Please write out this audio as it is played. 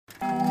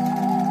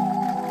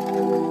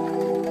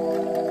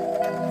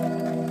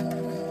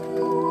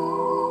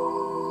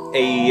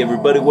Hey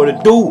everybody, what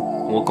it do?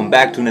 Welcome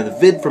back to another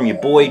vid from your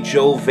boy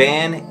Joe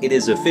Van. It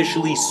is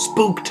officially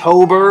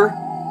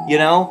Spooktober, you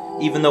know?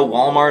 Even though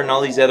Walmart and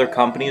all these other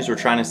companies were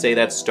trying to say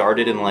that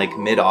started in like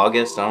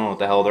mid-August. I don't know what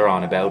the hell they're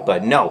on about,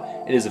 but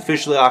no, it is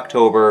officially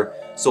October,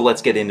 so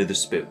let's get into the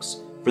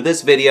spooks. For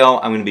this video,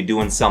 I'm going to be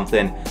doing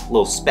something a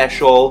little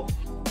special.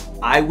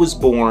 I was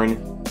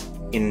born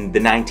in the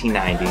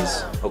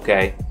 1990s,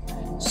 okay?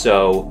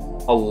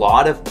 So a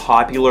lot of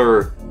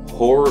popular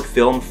horror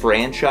film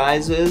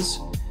franchises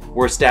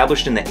were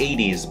established in the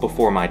 80s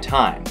before my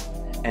time.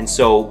 And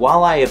so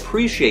while I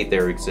appreciate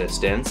their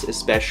existence,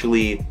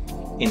 especially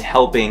in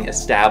helping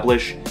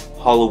establish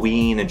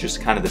Halloween and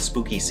just kind of the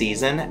spooky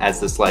season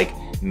as this like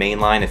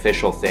mainline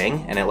official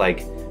thing, and it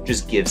like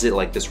just gives it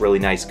like this really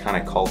nice kind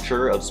of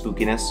culture of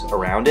spookiness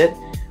around it,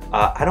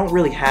 I don't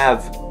really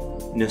have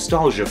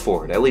nostalgia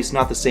for it, at least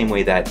not the same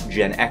way that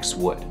Gen X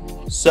would.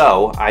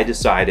 So I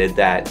decided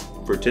that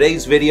for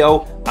today's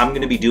video, I'm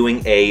going to be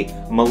doing a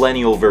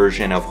millennial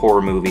version of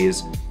horror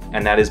movies,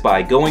 and that is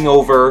by going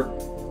over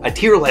a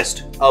tier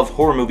list of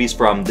horror movies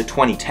from the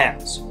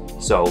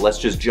 2010s. So let's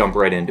just jump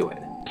right into it.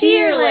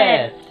 Tier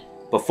list!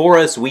 Before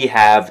us, we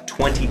have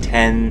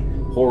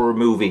 2010 horror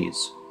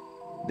movies.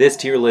 This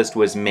tier list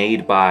was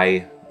made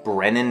by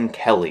Brennan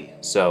Kelly,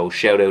 so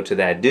shout out to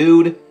that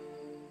dude.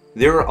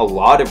 There are a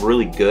lot of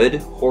really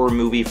good horror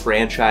movie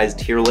franchise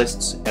tier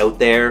lists out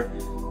there,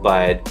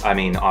 but I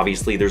mean,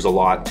 obviously there's a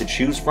lot to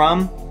choose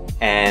from,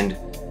 and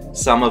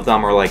some of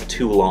them are like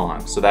too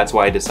long, so that's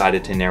why I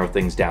decided to narrow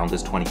things down to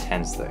this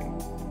 2010s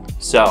thing.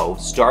 So,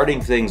 starting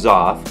things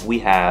off, we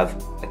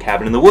have A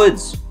Cabin in the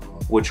Woods,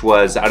 which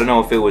was, I don't know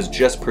if it was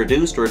just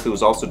produced or if it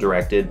was also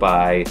directed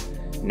by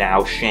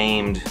now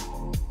shamed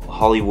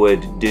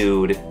Hollywood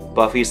dude,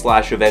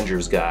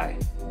 Buffy/Avengers guy,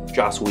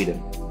 Joss Whedon.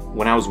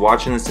 When I was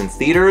watching this in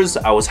theaters,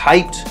 I was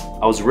hyped,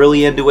 I was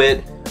really into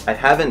it. I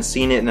haven't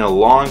seen it in a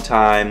long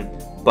time,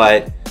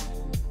 but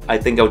I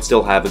think I would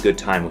still have a good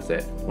time with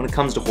it. When it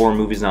comes to horror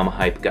movies, I'm a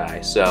hype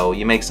guy, so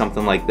you make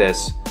something like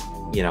this,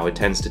 you know, it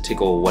tends to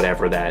tickle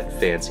whatever that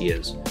fancy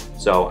is.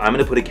 So I'm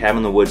gonna put A Cabin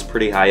in the Woods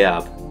pretty high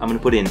up. I'm gonna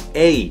put in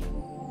A.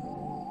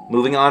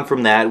 Moving on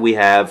from that, we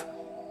have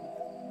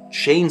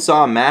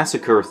Chainsaw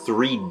Massacre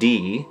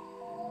 3D.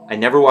 I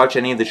never watch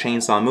any of the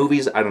Chainsaw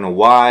movies, I don't know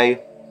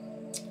why.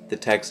 The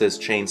Texas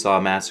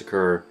Chainsaw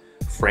Massacre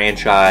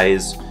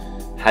franchise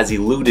has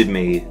eluded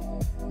me,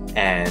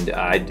 and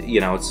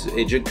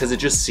because it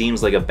just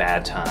seems like a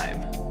bad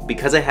time.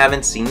 Because I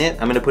haven't seen it,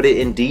 I'm gonna put it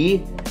in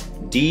D.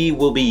 D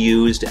will be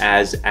used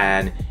as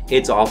an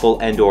it's awful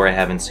and/or I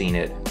haven't seen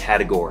it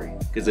category,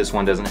 because this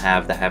one doesn't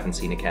have the haven't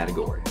seen it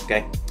category,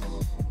 okay?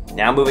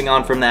 Now moving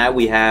on from that,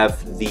 we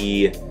have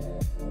the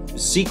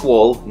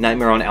sequel,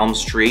 Nightmare on Elm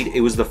Street. It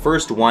was the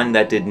first one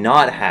that did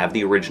not have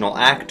the original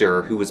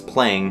actor who was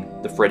playing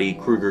the Freddy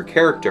Krueger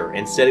character.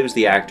 Instead, it was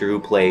the actor who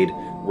played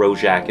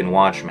Rorschach in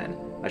Watchmen.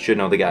 I should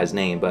know the guy's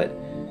name, but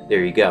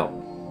there you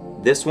go.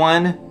 This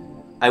one,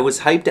 I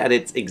was hyped at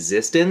its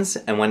existence,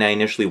 and when I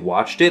initially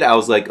watched it, I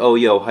was like, oh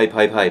yo, hype,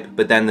 hype, hype.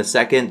 But then the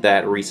second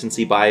that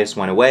recency bias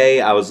went away,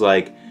 I was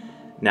like,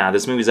 nah,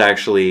 this movie's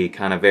actually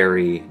kind of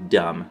very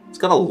dumb. It's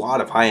got a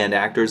lot of high-end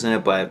actors in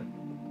it, but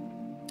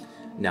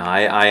no,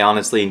 I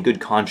honestly, in good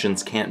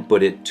conscience, can't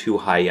put it too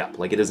high up.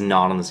 Like, it is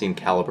not on the same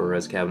caliber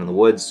as Cabin in the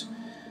Woods.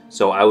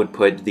 So I would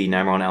put the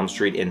Nightmare on Elm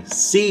Street in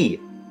C.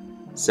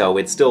 So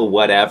it's still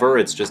whatever,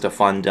 it's just a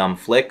fun, dumb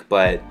flick,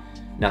 but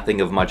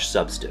nothing of much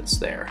substance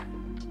there.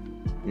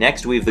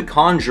 Next, we have The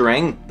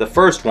Conjuring, the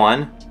first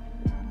one.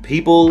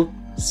 People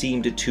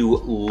seemed to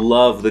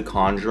love The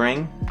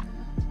Conjuring.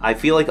 I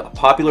feel like a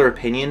popular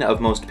opinion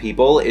of most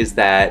people is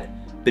that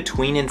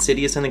between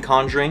Insidious and The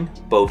Conjuring,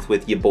 both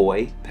with your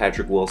boy,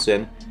 Patrick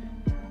Wilson,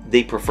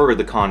 they prefer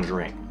The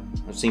Conjuring.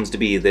 There seems to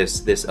be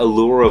this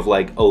allure of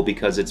like, oh,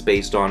 because it's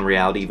based on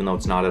reality, even though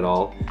it's not at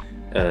all.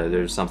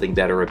 There's something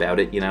better about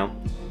it, you know?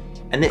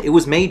 And it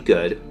was made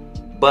good,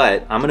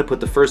 but I'm gonna put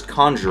the first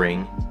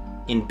Conjuring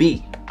in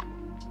B.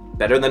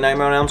 Better than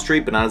Nightmare on Elm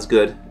Street, but not as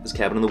good as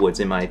Cabin in the Woods,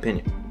 in my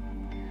opinion.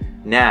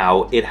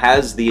 Now, it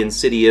has the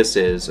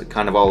Insidiouses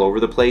kind of all over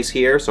the place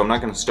here, so I'm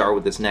not gonna start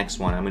with this next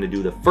one. I'm gonna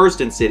do the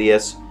first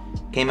Insidious.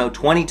 Came out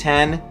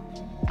 2010.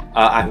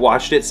 I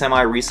watched it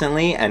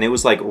semi-recently, and it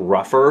was like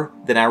rougher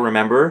than I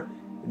remember.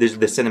 There's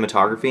the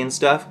cinematography and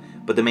stuff,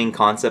 but the main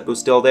concept was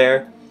still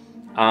there.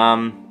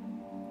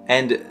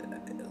 And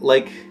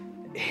like,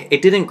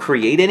 it didn't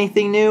create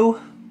anything new,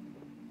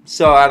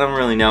 so I don't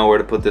really know where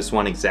to put this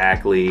one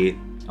exactly.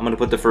 I'm gonna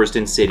put the first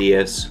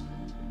Insidious.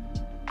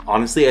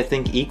 Honestly, I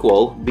think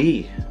equal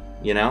B,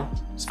 you know?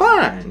 It's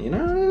fine, you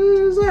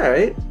know, it's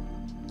alright.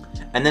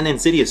 And then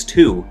Insidious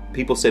 2,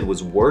 people said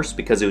was worse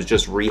because it was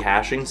just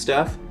rehashing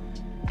stuff.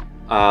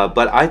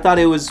 But I thought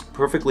it was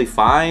perfectly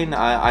fine.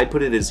 I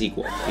put it as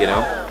equal, you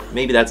know?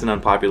 Maybe that's an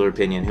unpopular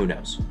opinion, who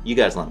knows? You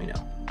guys let me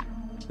know.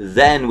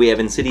 Then we have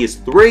Insidious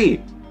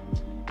 3.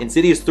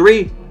 Insidious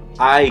 3,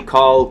 I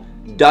call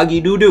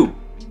doggy doo-doo.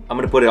 I'm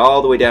gonna put it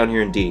all the way down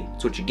here in D.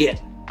 That's what you get.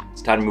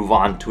 It's time to move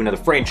on to another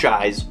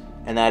franchise,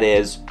 and that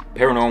is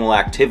Paranormal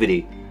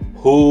Activity.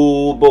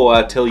 Oh boy,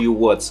 I tell you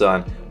what,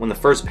 son. When the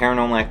first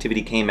Paranormal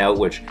Activity came out,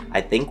 which I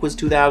think was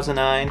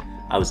 2009,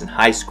 I was in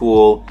high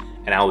school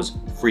and I was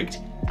freaked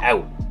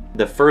out.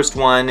 The first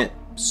one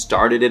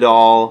started it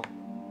all,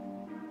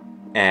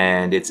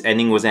 and its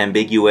ending was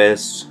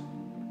ambiguous.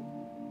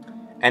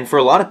 And for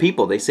a lot of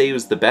people, they say it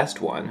was the best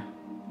one.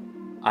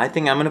 I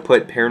think I'm going to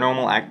put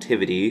Paranormal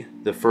Activity,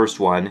 the first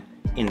one,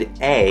 in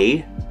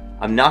A.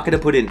 I'm not going to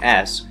put it in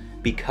S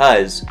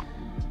because,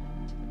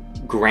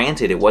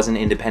 granted, it was an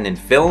independent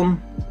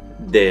film.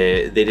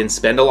 They didn't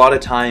spend a lot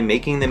of time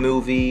making the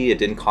movie. It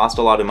didn't cost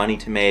a lot of money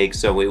to make,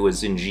 so it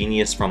was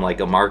ingenious from like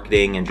a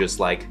marketing and just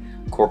like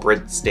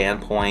corporate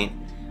standpoint.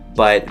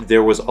 But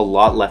there was a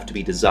lot left to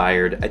be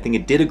desired. I think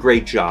it did a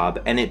great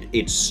job, and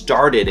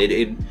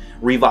it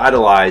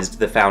revitalized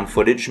the found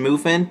footage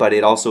movement, but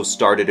it also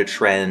started a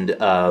trend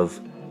of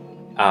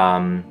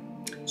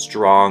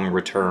strong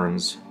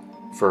returns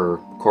for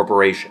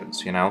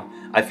corporations, you know?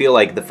 I feel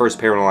like the first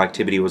Paranormal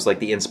Activity was like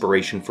the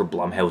inspiration for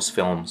Blumhouse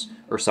films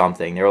or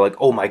something. They were like,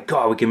 oh my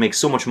god, we can make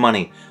so much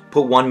money.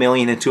 Put $1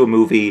 million into a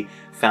movie,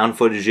 found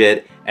footage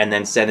it, and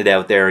then send it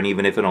out there, and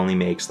even if it only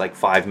makes like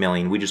 $5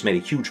 million, we just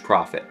made a huge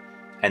profit.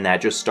 And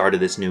that just started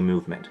this new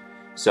movement.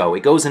 So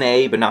it goes in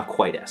A, but not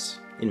quite S,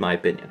 in my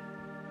opinion.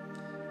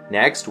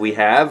 Next, we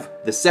have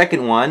the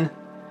second one.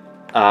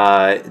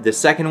 I'm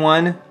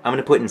going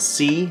to put in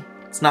C.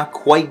 It's not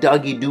quite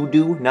doggy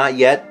doo-doo, not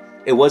yet.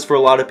 It was for a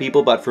lot of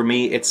people, but for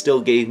me, it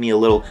still gave me a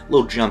little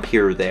jump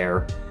here or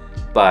there.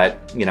 But,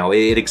 you know,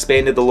 it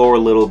expanded the lore a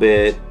little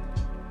bit.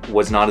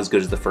 Was not as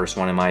good as the first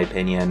one, in my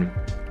opinion.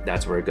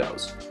 That's where it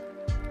goes.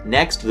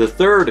 Next, the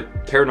third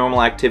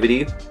Paranormal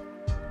Activity.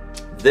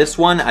 This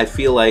one, I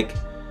feel like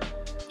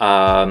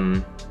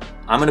I'm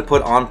going to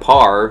put on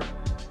par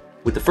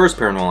with the first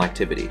Paranormal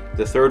Activity.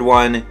 The third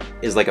one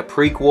is like a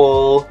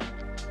prequel,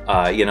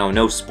 you know,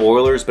 no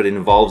spoilers, but it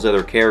involves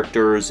other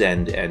characters,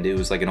 and it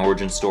was like an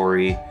origin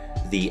story.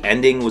 The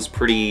ending was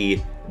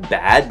pretty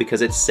bad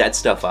because it set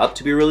stuff up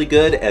to be really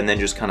good and then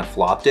just kind of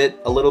flopped it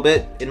a little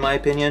bit, in my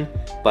opinion.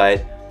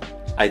 But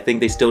I think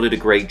they still did a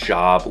great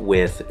job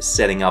with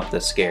setting up the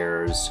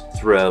scares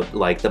throughout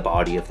like the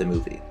body of the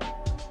movie.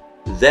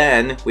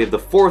 Then we have the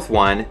fourth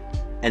one,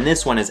 and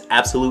this one is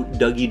absolute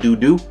Dougie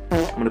doo-doo.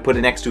 I'm going to put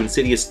it next to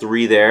Insidious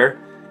 3 there.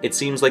 It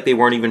seems like they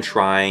weren't even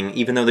trying,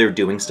 even though they were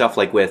doing stuff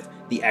like with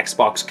the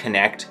Xbox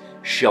Kinect,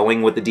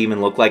 showing what the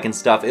demon looked like and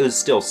stuff. It was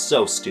still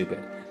so stupid.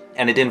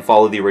 And it didn't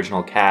follow the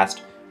original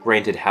cast.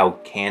 Granted, how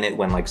can it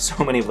when like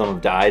so many of them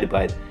have died,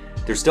 but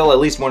there's still at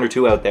least one or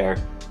two out there.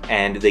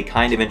 And they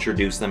kind of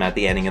introduced them at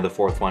the ending of the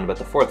fourth one, but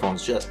the fourth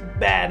one's just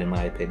bad in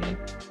my opinion.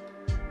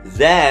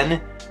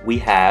 Then we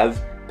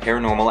have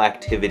Paranormal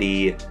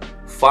Activity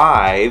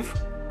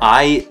 5.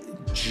 I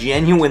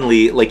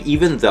genuinely, like,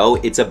 even though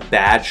it's a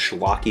bad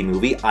schlocky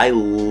movie, I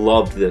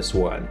loved this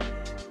one.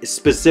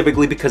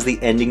 Specifically because the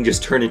ending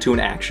just turned into an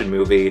action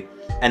movie,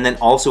 and then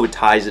also it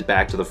ties it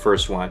back to the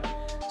first one.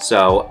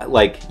 So,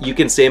 like, you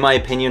can say my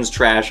opinion's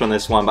trash on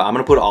this one, but I'm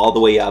gonna put it all the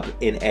way up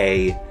in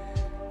A.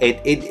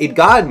 It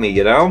got me,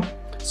 you know?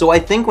 So I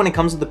think when it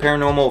comes to the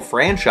Paranormal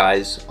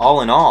franchise,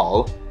 all in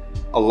all,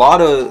 a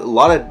lot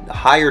of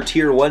higher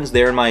tier ones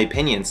there in my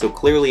opinion, so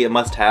clearly it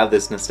must have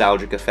this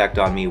nostalgic effect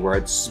on me where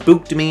it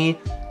spooked me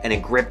and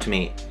it gripped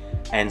me.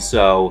 And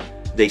so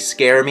they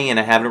scare me, and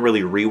I haven't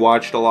really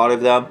rewatched a lot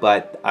of them,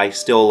 but I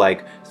still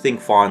like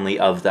think fondly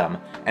of them.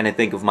 And I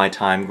think of my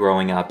time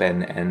growing up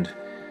and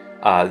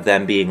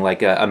them being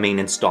like a main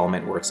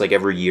installment where it's like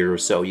every year or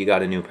so you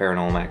got a new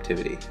Paranormal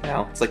Activity. You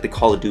know? It's like the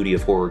Call of Duty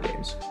of horror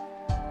games.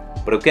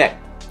 But okay,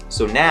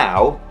 so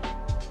now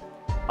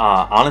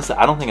honestly,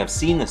 I don't think I've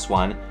seen this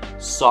one,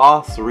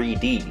 Saw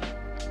 3D.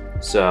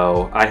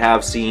 So I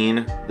have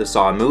seen the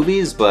Saw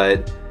movies,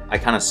 but I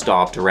kind of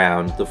stopped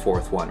around the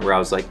fourth one, where I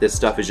was like, this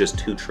stuff is just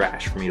too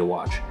trash for me to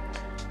watch.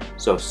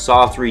 So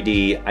Saw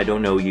 3D, I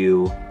don't know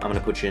you, I'm gonna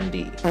put you in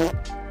D.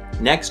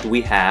 Next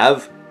we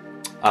have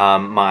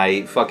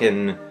my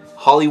fucking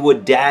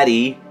Hollywood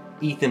daddy,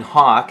 Ethan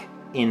Hawke,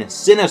 in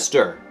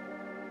Sinister.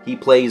 He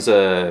plays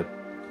a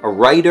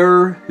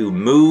writer who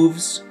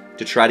moves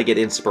to try to get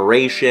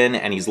inspiration,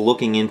 and he's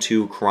looking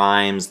into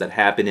crimes that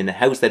happened in the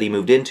house that he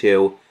moved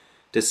into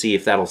to see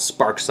if that'll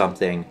spark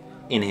something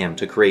in him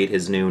to create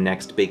his new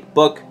next big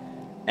book.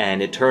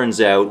 And it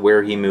turns out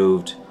where he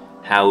moved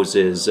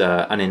houses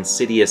an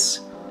insidious,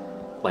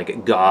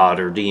 like, god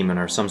or demon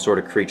or some sort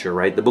of creature,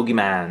 right? The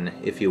boogeyman,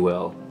 if you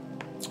will.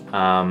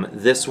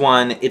 This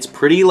one, it's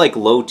pretty, like,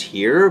 low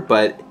tier,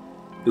 but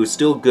it was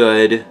still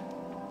good.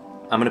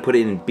 I'm gonna put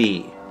it in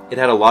B. It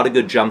had a lot of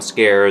good jump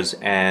scares,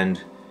 and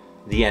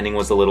the ending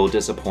was a little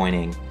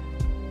disappointing.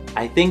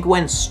 I think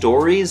when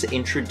stories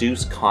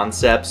introduce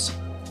concepts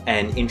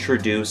and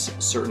introduce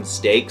certain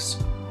stakes,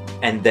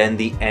 and then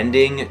the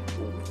ending,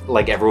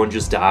 like, everyone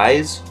just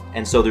dies,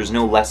 and so there's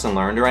no lesson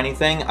learned or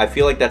anything, I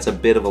feel like that's a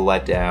bit of a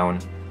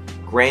letdown.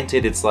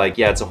 Granted, it's like,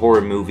 yeah, it's a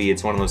horror movie,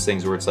 it's one of those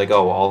things where it's like,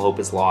 oh, all hope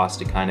is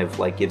lost, it kind of,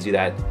 like, gives you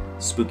that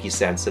spooky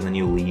sense, and then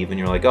you leave, and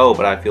you're like, oh,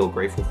 but I feel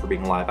grateful for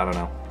being alive, I don't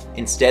know.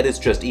 Instead, it's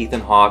just Ethan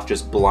Hawke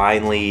just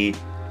blindly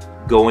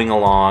going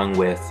along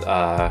with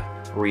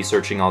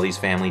researching all these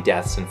family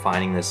deaths and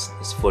finding this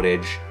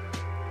footage.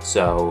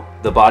 So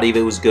the body of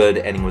it was good,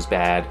 ending was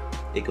bad.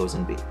 It goes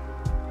in B.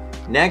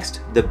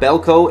 Next, the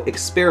Belko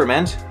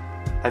Experiment.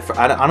 I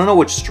don't know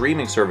which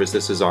streaming service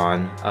this is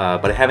on,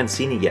 but I haven't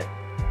seen it yet.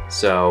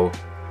 So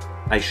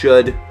I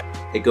should.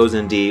 It goes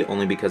in D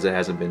only because it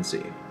hasn't been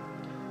seen.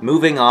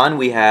 Moving on,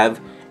 we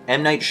have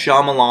M. Night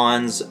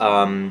Shyamalan's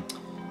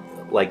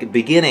like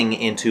beginning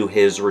into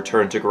his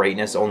return to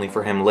greatness, only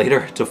for him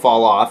later to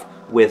fall off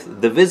with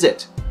The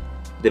Visit.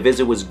 The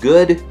Visit was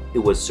good. It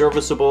was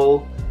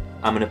serviceable.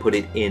 I'm going to put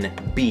it in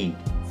B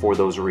for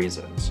those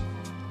reasons.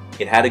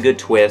 It had a good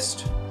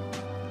twist.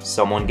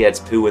 Someone gets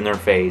poo in their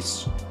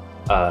face.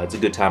 It's a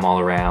good time all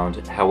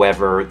around.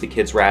 However, the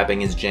kid's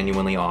rapping is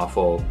genuinely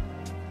awful.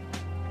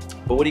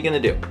 But what are you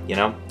going to do, you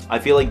know? I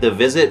feel like The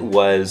Visit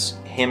was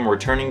him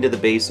returning to the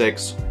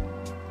basics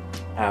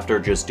after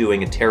just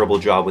doing a terrible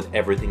job with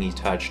everything he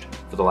touched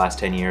for the last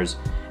 10 years.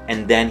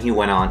 And then he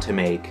went on to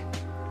make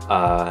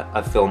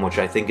a film which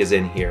I think is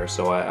in here,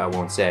 so I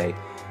won't say.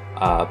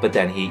 But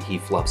then he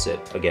fluffs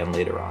it again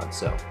later on,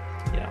 so,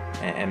 you know,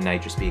 M.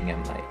 Night just being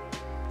M. Night.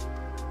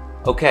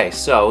 Okay,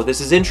 so this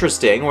is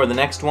interesting, where the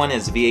next one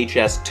is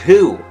VHS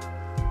 2.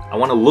 I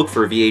want to look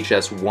for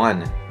VHS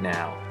 1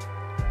 now.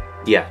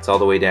 Yeah, it's all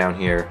the way down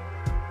here.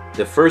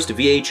 The first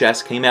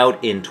VHS came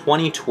out in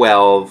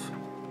 2012,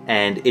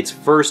 and its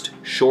first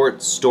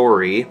short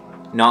story,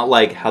 not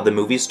like how the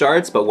movie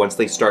starts, but once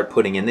they start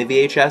putting in the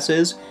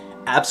VHSs,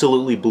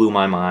 absolutely blew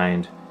my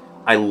mind.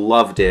 I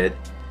loved it.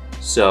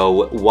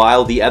 So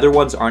while the other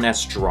ones aren't as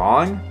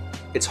strong,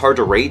 it's hard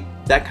to rate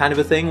that kind of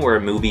a thing where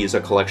a movie is a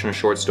collection of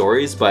short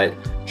stories, but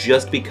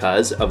just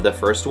because of the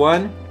first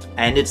one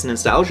and its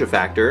nostalgia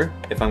factor,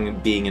 if I'm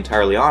being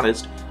entirely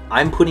honest,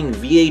 I'm putting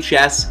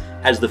VHS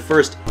as the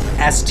first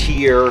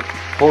S-tier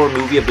horror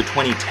movie of the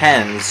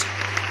 2010s.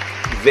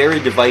 Very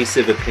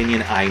divisive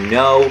opinion, I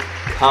know.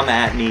 Come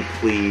at me,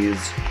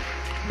 please.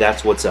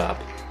 That's what's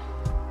up.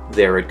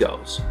 There it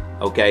goes.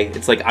 Okay?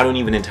 It's like I don't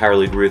even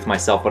entirely agree with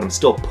myself, but I'm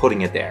still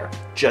putting it there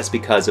just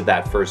because of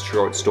that first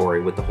short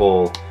story with the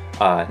whole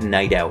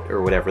Night Out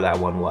or whatever that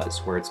one was,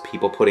 where it's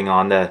people putting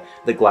on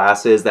the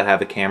glasses that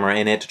have a camera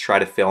in it to try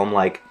to film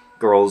like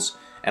girls,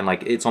 and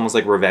like it's almost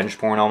like revenge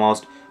porn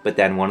almost, but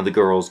then one of the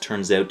girls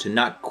turns out to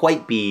not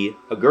quite be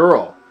a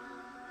girl.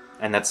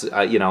 And that's,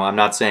 you know, I'm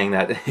not saying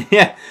that,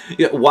 yeah,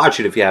 watch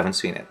it if you haven't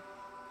seen it.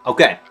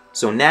 Okay,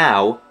 so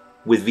now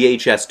with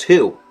VHS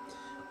 2,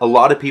 a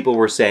lot of people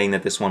were saying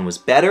that this one was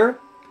better.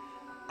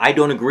 I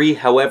don't agree,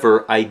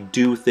 however, I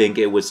do think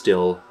it was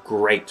still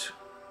great,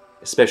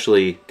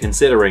 especially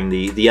considering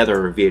the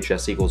other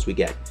VHS sequels we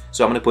get.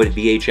 So I'm going to put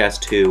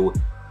VHS 2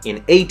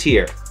 in A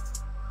tier.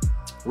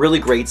 Really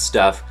great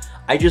stuff.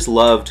 I just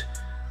loved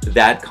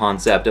that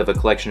concept of a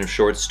collection of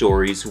short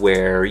stories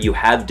where you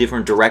have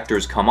different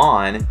directors come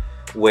on,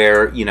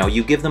 where, you know,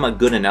 you give them a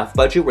good enough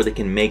budget where they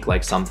can make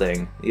like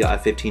something, a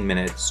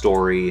 15-minute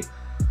story,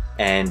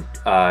 and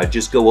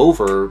just go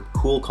over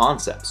cool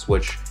concepts,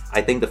 which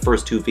I think the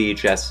first two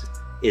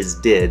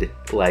VHS did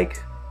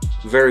like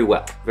very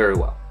well, very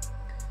well.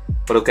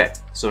 But okay,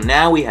 so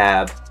now we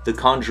have The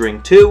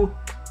Conjuring 2,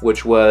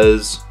 which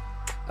was,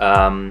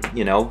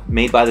 you know,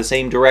 made by the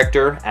same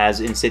director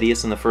as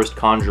Insidious and the first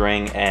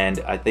Conjuring, and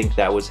I think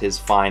that was his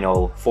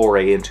final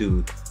foray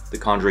into the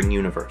Conjuring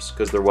universe,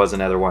 because there was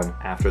another one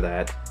after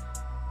that.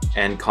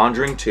 And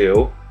Conjuring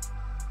 2,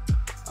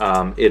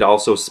 it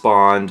also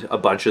spawned a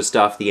bunch of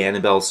stuff, the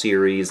Annabelle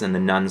series and the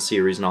Nun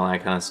series and all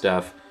that kind of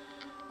stuff.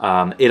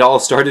 It all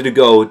started to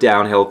go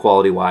downhill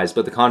quality-wise,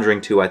 but The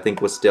Conjuring 2 I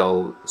think was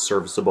still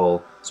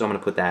serviceable, so I'm going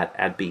to put that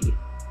at B.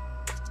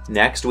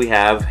 Next we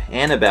have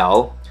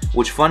Annabelle,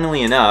 which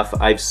funnily enough,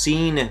 I've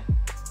seen,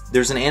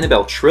 there's an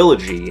Annabelle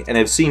trilogy, and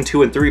I've seen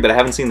 2 and 3, but I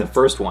haven't seen the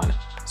first one.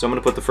 So I'm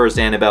going to put the first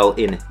Annabelle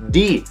in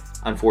D,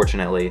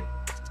 unfortunately.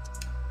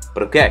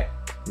 But okay,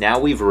 now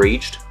we've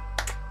reached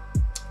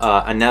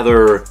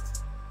another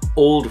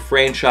old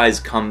franchise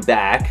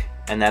comeback,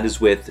 and that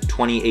is with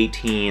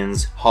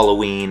 2018's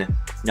Halloween,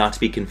 not to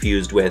be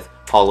confused with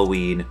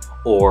Halloween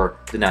or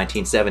the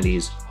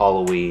 1970s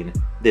Halloween.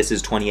 This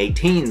is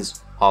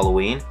 2018's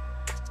Halloween.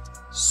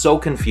 So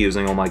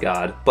confusing, oh my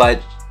god.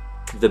 But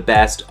the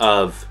best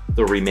of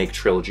the remake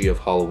trilogy of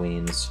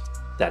Halloweens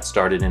that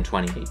started in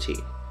 2018.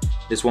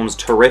 This one was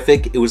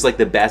terrific. It was like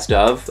the best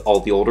of all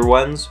the older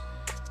ones.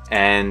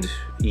 And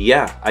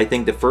yeah, I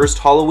think the first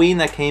Halloween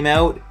that came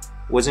out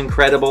was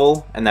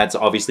incredible, and that's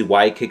obviously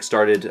why it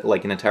kickstarted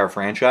like an entire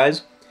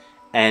franchise.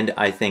 And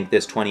I think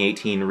this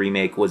 2018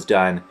 remake was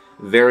done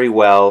very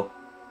well.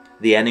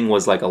 The ending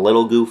was like a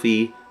little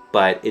goofy,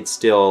 but it's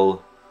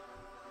still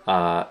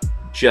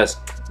just,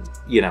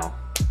 you know,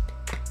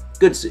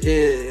 good.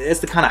 It's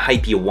the kind of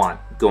hype you want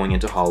going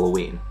into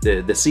Halloween,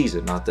 the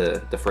season, not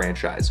the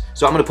franchise.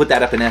 So I'm gonna put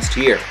that up in S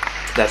tier.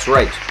 That's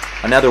right,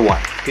 another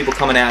one. People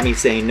coming at me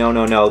saying no,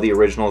 no, no, the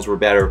originals were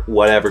better.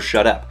 Whatever,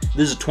 shut up.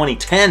 This is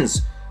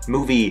 2010's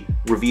movie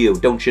review,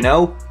 don't you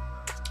know?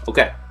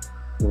 Okay,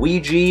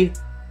 Ouija.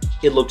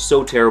 It looked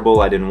so terrible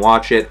I didn't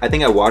watch it. I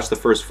think I watched the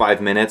first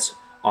 5 minutes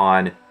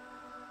on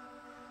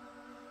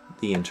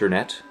the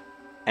internet,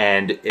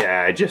 and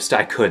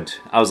I couldn't.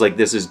 I was like,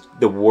 this is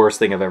the worst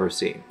thing I've ever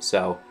seen.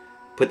 So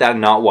put that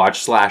in not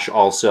watch /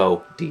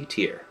 also D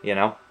tier, you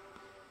know?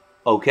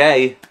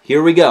 Okay,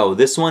 here we go.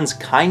 This one's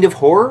kind of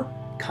horror,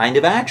 kind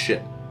of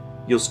action.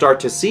 You'll start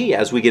to see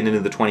as we get into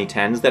the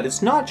 2010s that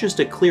it's not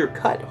just a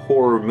clear-cut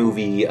horror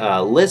movie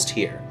list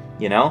here,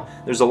 you know?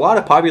 There's a lot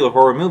of popular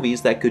horror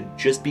movies that could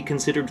just be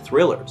considered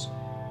thrillers.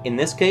 In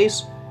this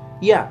case,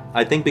 yeah,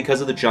 I think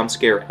because of the jump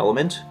scare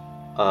element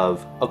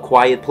of A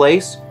Quiet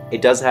Place,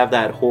 it does have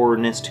that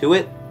horrorness to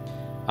it,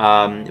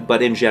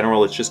 but in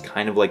general, it's just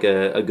kind of like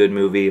a good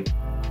movie.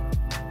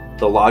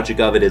 The logic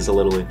of it is a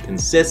little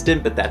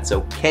inconsistent, but that's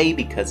okay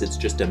because it's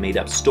just a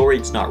made-up story.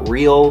 It's not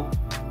real,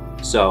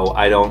 so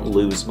I don't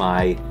lose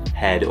my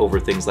head over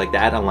things like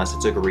that unless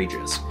it's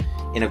egregious.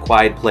 In A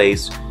Quiet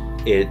Place,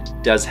 it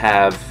does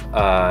have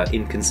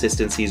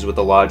inconsistencies with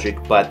the logic,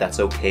 but that's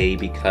okay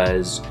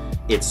because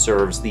it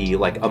serves the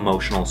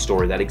emotional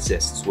story that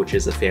exists, which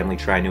is a family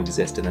trying to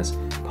exist in this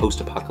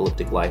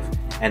post-apocalyptic life,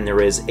 and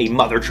there is a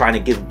mother trying to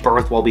give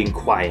birth while being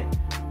quiet.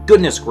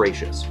 Goodness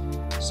gracious.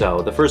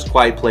 So the first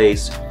Quiet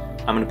Place,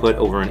 I'm going to put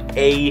over an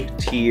A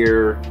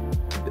tier.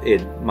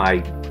 My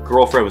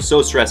girlfriend was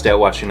so stressed out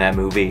watching that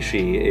movie.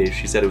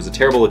 She said it was a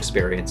terrible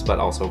experience, but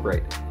also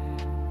great.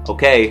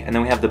 Okay, and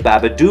then we have the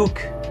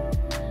Babadook.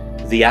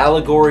 The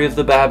allegory of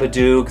the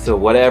Babadook, the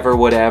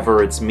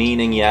whatever, its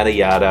meaning, yada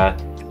yada.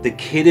 The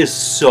kid is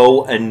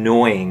so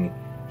annoying.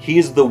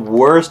 He's the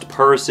worst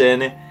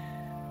person.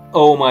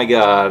 Oh my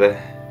god.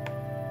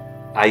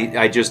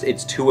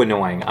 It's too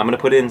annoying. I'm gonna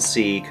put it in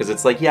C, because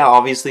it's like, yeah,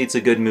 obviously it's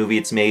a good movie,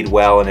 it's made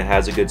well, and it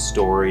has a good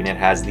story, and it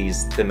has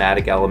these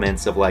thematic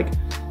elements of, like,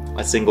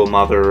 a single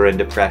mother and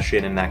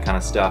depression and that kind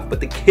of stuff, but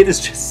the kid is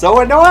just so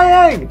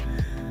annoying!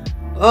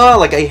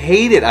 Oh, I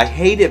hate it,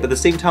 but at the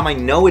same time I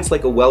know it's,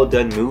 like, a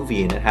well-done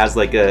movie, and it has,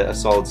 like, a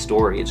solid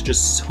story. It's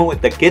just so,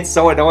 the kid's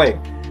so annoying.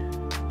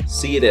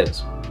 C it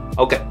is.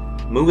 Okay,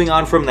 moving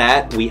on from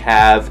that, we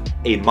have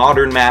a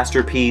modern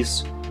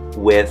masterpiece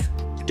with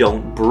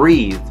Don't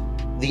Breathe.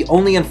 The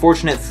only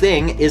unfortunate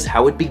thing is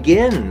how it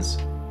begins.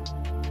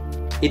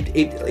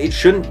 It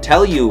shouldn't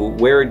tell you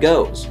where it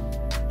goes.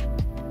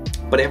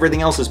 But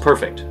everything else is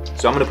perfect.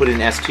 So I'm going to put it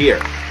in S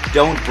tier.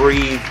 Don't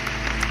Breathe.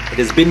 It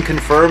has been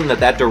confirmed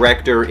that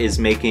director is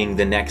making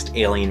the next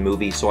Alien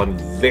movie, so I'm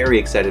very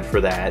excited for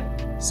that.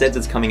 Says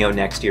it's coming out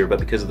next year, but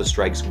because of the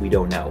strikes, we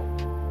don't know.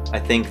 I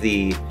think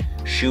the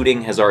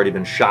shooting has already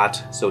been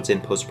shot, so it's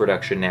in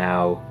post-production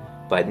now,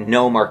 but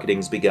no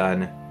marketing's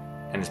begun,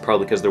 and it's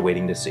probably because they're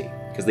waiting to see.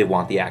 Because they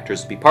want the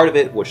actors to be part of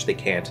it, which they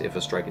can't if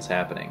a strike is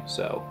happening.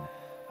 So,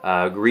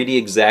 greedy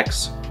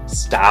execs,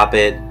 stop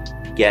it,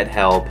 get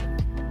help,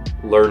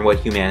 learn what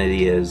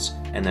humanity is,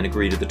 and then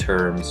agree to the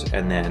terms,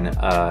 and then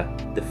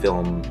the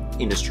film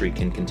industry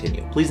can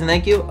continue. Please and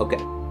thank you? Okay.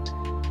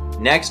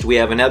 Next, we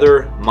have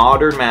another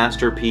modern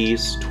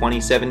masterpiece,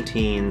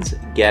 2017's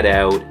Get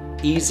Out.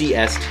 Easy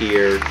S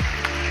tier,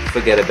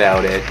 forget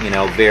about it. You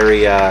know,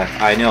 very,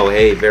 I know,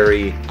 hey,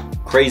 very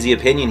crazy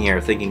opinion here,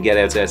 thinking Get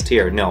Out's S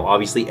tier. No,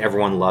 obviously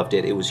everyone loved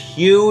it. It was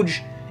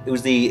huge. It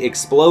was the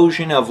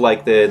explosion of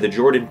like the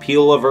Jordan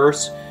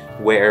Peele-averse,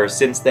 where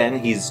since then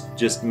he's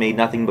just made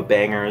nothing but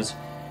bangers.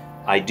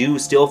 I do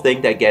still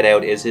think that Get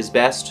Out is his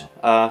best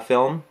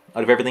film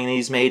out of everything that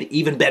he's made.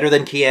 Even better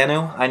than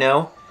Keanu, I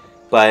know.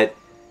 But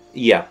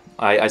yeah,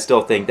 I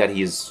still think that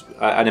he's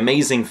an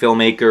amazing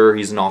filmmaker.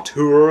 He's an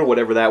auteur,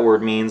 whatever that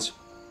word means.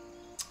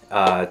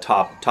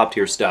 Top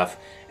tier stuff.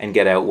 And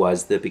Get Out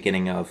was the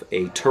beginning of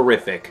a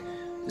terrific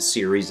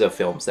series of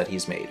films that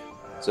he's made.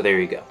 So there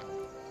you go.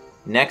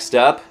 Next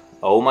up,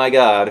 oh my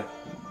god,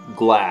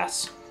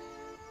 Glass.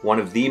 One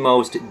of the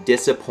most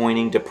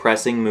disappointing,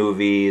 depressing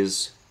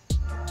movies.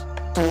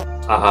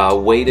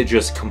 Way to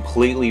just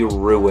completely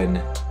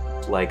ruin,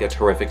 like, a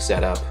terrific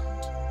setup.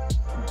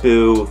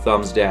 Boo,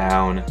 thumbs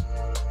down.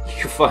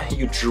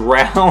 You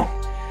drown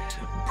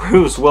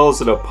Bruce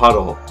Willis in a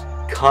puddle.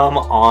 Come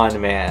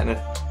on,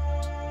 man.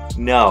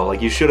 No,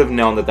 like, you should have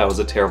known that was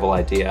a terrible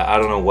idea. I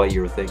don't know what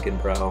you were thinking,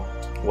 bro.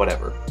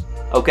 Whatever.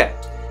 Okay,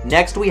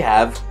 next we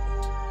have...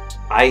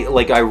 I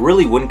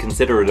really wouldn't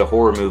consider it a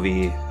horror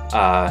movie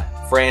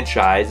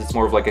franchise. It's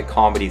more of like a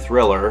comedy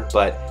thriller,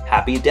 but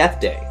Happy Death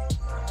Day.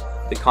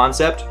 The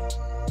concept,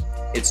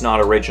 it's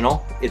not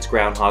original. It's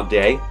Groundhog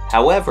Day.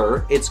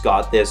 However, it's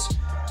got this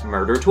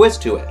murder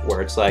twist to it,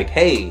 where it's like,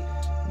 hey,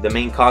 the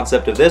main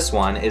concept of this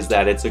one is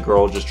that it's a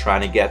girl just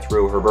trying to get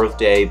through her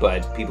birthday,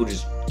 but people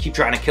just keep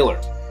trying to kill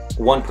her.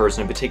 One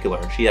person in particular,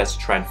 and she has to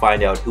try and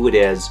find out who it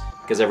is,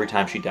 because every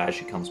time she dies,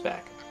 she comes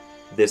back.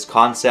 This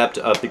concept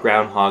of the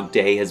Groundhog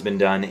Day has been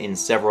done in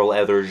several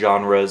other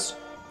genres.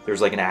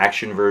 There's like an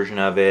action version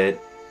of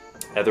it,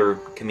 other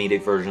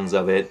comedic versions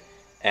of it,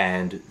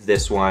 and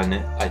this one,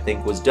 I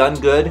think, was done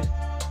good.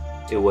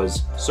 It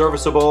was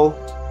serviceable.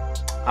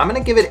 I'm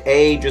gonna give it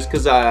A just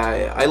because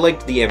I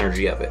liked the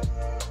energy of it.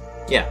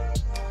 Yeah.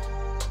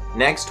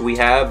 Next, we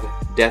have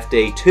Death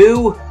Day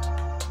 2.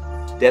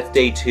 Death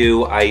Day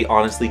 2, I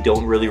honestly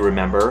don't really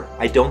remember.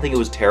 I don't think it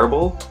was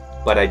terrible.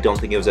 but I don't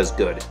think it was as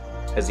good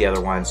as the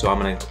other one, so I'm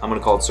gonna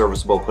call it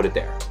serviceable, put it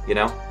there, you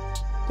know?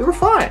 They were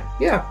fine,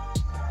 yeah.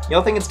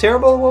 Y'all think it's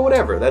terrible? Well,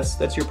 whatever,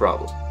 that's your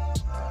problem.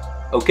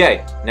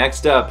 Okay,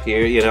 next up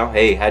here, you know,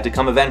 hey, had to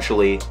come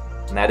eventually,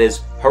 and that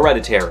is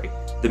Hereditary,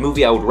 the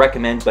movie I would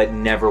recommend but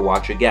never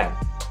watch again.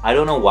 I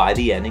don't know why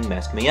the ending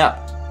messed me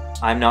up.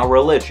 I'm not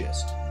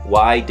religious.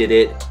 Why did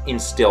it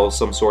instill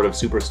some sort of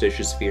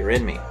superstitious fear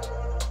in me?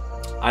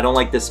 I don't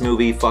like this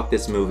movie, fuck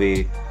this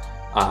movie,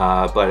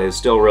 but it's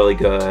still really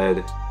good.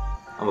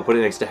 I'm gonna put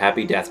it next to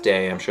Happy Death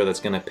Day. I'm sure that's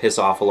gonna piss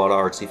off a lot of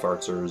artsy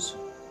fartsers,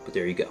 but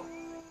there you go.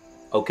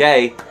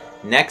 Okay,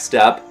 next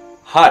up,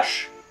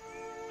 Hush.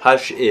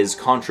 Hush is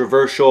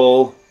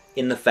controversial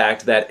in the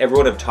fact that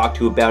everyone I've talked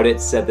to about it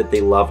said that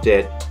they loved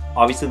it.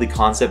 Obviously the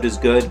concept is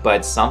good,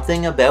 but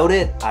something about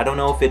it, I don't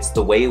know if it's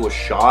the way it was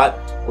shot,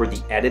 or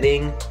the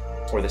editing,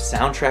 or the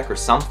soundtrack or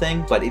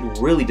something, but it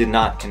really did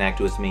not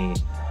connect with me.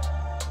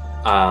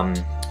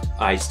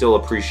 I still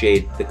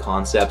appreciate the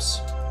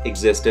concept's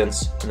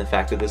existence and the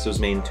fact that this was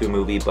made into a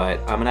movie, but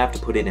I'm gonna have to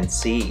put it in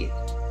C.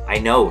 I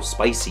know,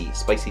 spicy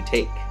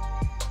take.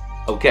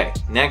 Okay,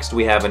 next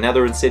we have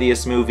another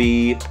Insidious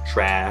movie,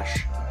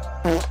 trash.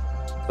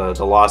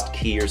 The Lost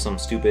Key or some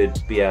stupid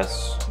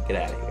BS. Get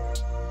out of here.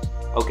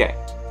 Okay,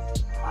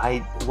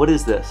 what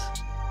is this?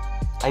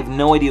 I have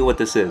no idea what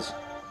this is.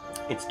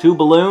 It's 2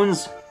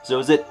 balloons, so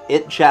is it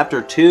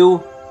Chapter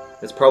 2?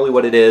 That's probably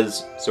what it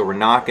is, so we're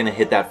not gonna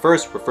hit that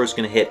first, we're first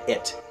gonna hit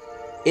It.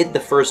 It, the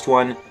first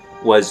one,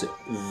 was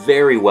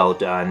very well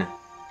done.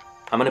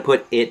 I'm gonna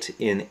put It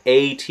in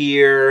A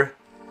tier.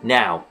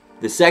 Now,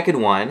 the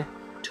second one,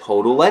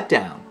 total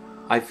letdown.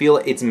 I feel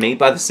it's made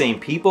by the same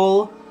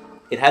people.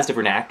 It has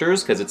different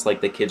actors, because it's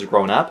like the kids are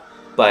growing up,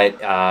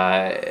 but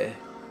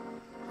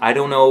I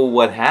don't know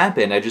what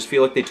happened. I just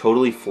feel like they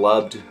totally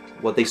flubbed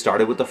what they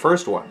started with the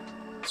first one.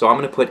 So I'm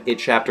gonna put It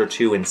Chapter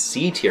 2 in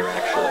C tier,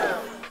 actually.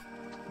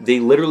 They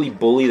literally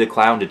bully the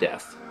clown to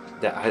death.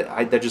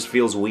 That just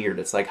feels weird.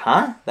 It's like,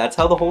 huh? That's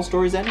how the whole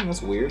story's ending?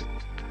 That's weird.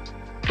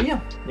 But yeah,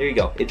 there you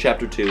go. It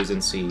Chapter 2 is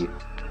in C.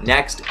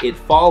 Next, It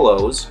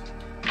Follows.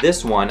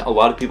 This one, a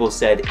lot of people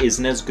said,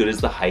 isn't as good as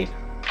the hype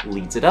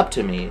leads it up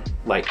to me.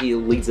 Like, it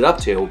leads it up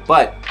to,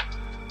 but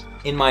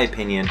in my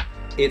opinion,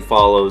 It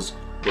Follows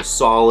was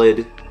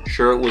solid.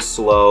 Sure, it was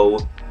slow.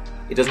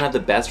 It doesn't have the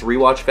best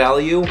rewatch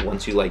value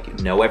once you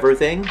like know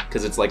everything,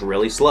 because it's like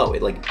really slow.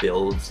 It like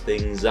builds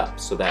things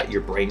up so that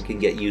your brain can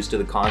get used to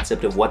the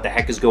concept of what the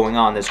heck is going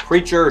on. This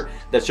creature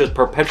that's just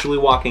perpetually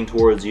walking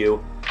towards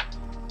you.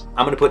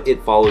 I'm gonna put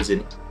It Follows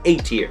in A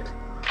tier.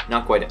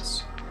 Not quite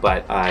S,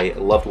 but I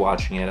loved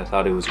watching it. I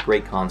thought it was a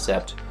great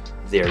concept.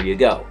 There you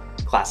go.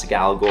 Classic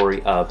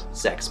allegory of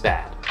sex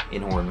bad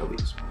in horror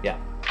movies. Yeah.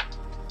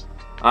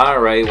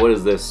 Alright, what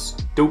is this?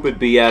 Stupid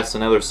BS,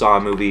 another Saw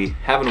movie.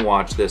 Haven't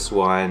watched this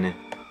one.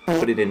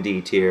 Put it in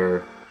D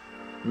tier.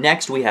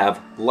 Next we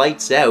have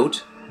Lights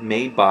Out,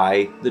 made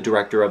by the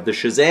director of the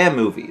Shazam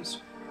movies.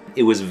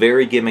 It was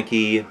very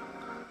gimmicky,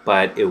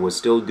 but it was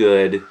still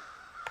good.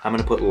 I'm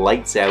gonna put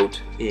Lights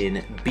Out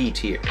in B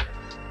tier.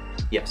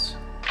 Yes.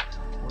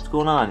 What's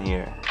going on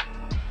here?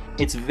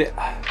 It's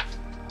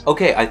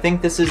okay, I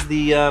think this is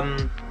the, I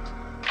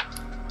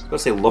was gonna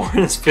say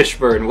Lawrence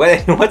Fishburne.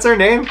 What's her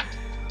name?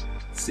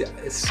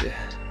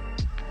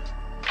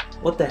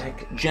 What the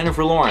heck?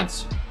 Jennifer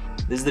Lawrence.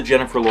 This is the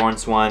Jennifer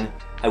Lawrence one.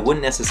 I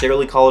wouldn't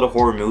necessarily call it a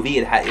horror movie.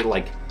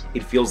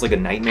 It feels like a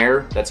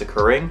nightmare that's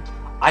occurring.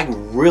 I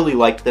really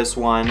liked this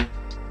one.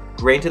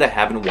 Granted, I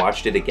haven't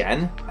watched it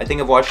again. I think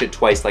I've watched it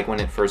twice, like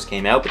when it first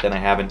came out, but then I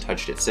haven't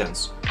touched it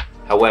since.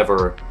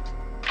 However,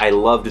 I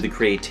loved the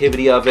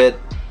creativity of it.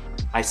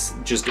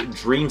 Just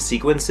dream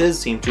sequences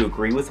seem to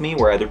agree with me,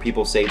 where other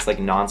people say it's like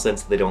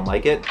nonsense, they don't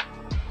like it.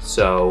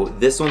 So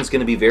this one's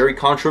gonna be very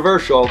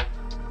controversial.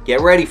 Get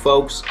ready,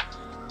 folks.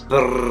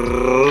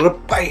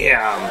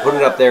 Bam! Put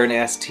it up there in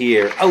S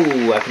tier.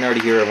 Oh, I can already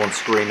hear everyone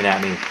screaming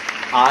at me.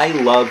 I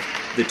love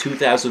the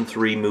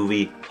 2003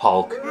 movie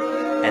Hulk,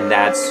 and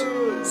that's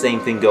same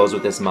thing goes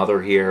with this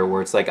mother here,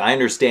 where it's like, I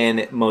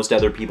understand most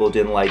other people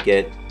didn't like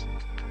it,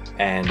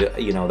 and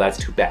you know, that's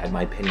too bad.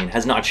 My opinion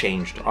has not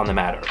changed on the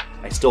matter.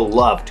 I still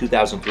love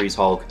 2003's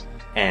Hulk,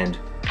 and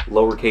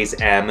lowercase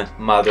m,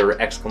 mother,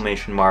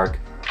 exclamation mark,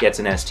 gets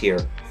an S tier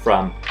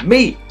from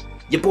me,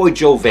 your boy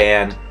Joe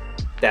Van.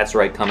 That's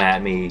right, come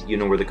at me. You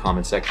know where the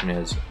comment section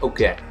is.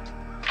 Okay.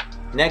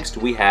 Next,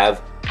 we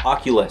have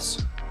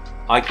Oculus.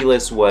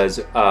 Oculus was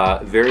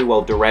very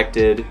well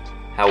directed.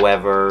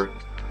 However,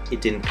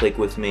 it didn't click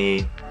with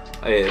me,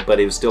 but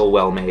it was still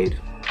well made.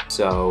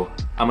 So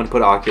I'm gonna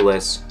put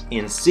Oculus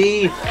in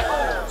C.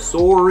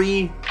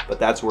 Sorry, but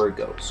that's where it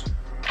goes.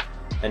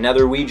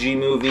 Another Ouija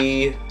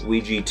movie,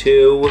 Ouija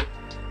 2.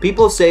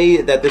 People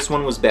say that this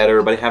one was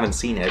better, but I haven't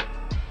seen it.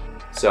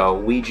 So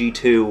Ouija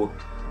 2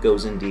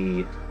 goes in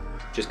D,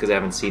 just because I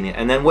haven't seen it.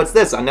 And then what's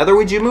this? Another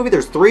Ouija movie?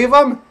 There's 3 of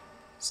them?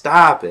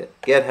 Stop it.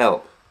 Get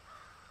help.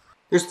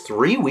 There's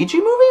 3 Ouija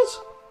movies?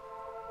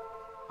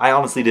 I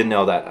honestly didn't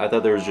know that. I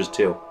thought there was just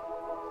 2.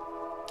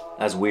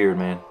 That's weird,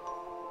 man.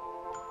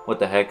 What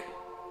the heck?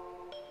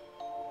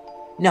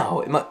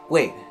 No,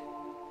 wait.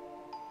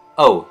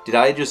 Oh, did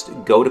I just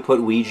go to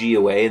put Ouija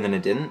away and then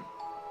it didn't?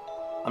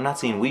 I'm not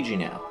seeing Ouija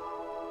now.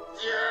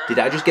 Did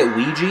I just get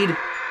Ouija'd?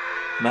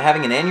 Am I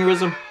having an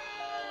aneurysm?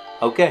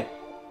 Okay.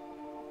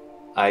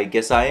 I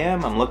guess I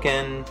am. I'm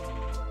looking...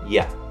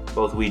 Yeah,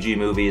 both Ouija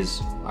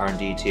movies are in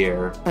D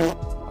tier.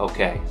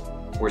 Okay.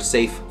 We're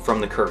safe from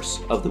the curse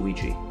of the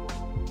Ouija.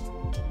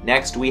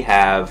 Next we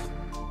have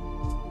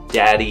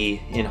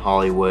Daddy in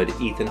Hollywood,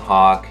 Ethan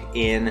Hawke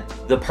in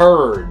The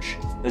Purge.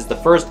 This is the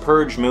first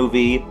Purge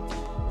movie,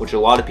 which a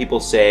lot of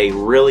people say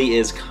really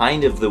is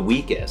kind of the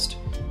weakest.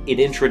 It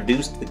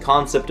introduced the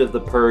concept of the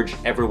Purge.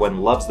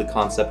 Everyone loves the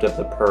concept of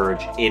the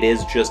Purge. It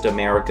is just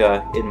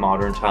America in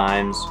modern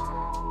times,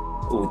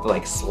 with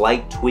like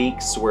slight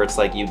tweaks where it's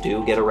like you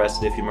do get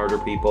arrested if you murder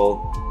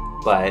people,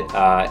 but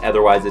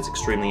otherwise it's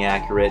extremely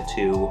accurate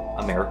to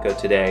America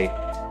today.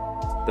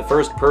 The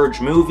first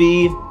Purge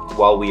movie,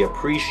 while we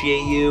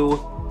appreciate you,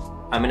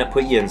 I'm gonna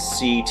put you in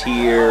C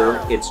tier.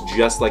 It's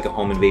just like a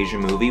home invasion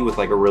movie with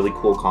like a really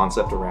cool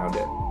concept around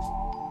it.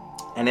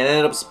 And it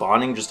ended up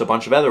spawning just a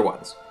bunch of other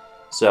ones.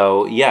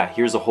 So yeah,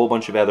 here's a whole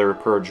bunch of other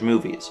Purge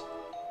movies.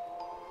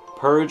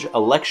 Purge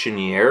election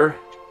year.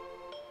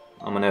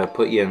 I'm gonna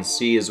put you in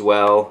C as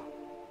well.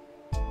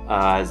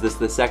 Is this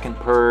the second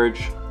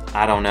Purge?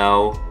 I don't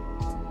know.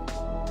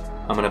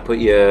 I'm gonna put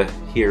you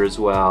here as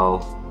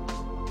well.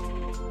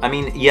 I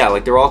mean, yeah,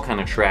 like they're all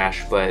kind of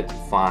trash, but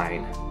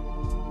fine.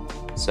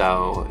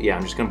 So yeah,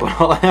 I'm just gonna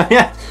put all.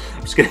 Yeah,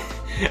 I'm just gonna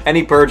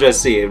any Purge I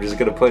see, I'm just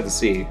gonna put in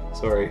C.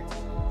 Sorry.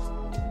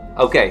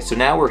 Okay, so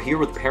now we're here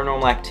with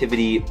Paranormal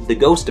Activity: The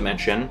Ghost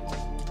Dimension,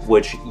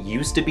 which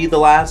used to be the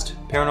last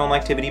Paranormal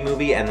Activity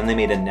movie, and then they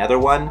made another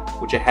one,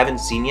 which I haven't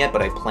seen yet,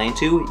 but I plan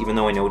to, even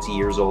though I know it's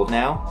years old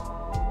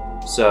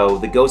now. So,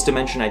 The Ghost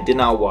Dimension I did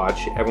not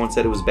watch. Everyone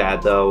said it was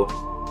bad, though,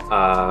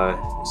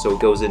 so it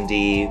goes in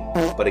D,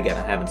 but again,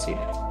 I haven't seen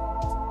it.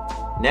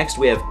 Next,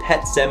 we have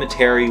Pet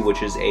Sematary,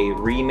 which is a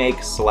remake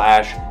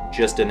 /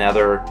 just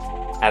another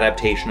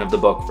adaptation of the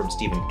book from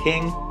Stephen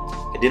King.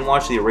 I didn't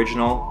watch the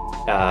original.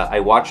 I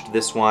watched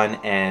this one,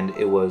 and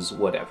it was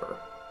whatever.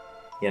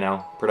 You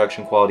know,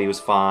 production quality was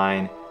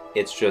fine.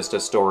 It's just a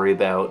story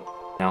about,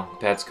 you know,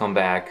 pets come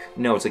back.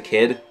 No, it's a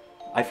kid.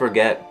 I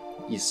forget.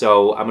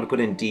 So I'm going to put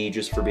in D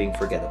just for being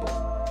forgettable.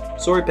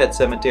 Sorry, Pet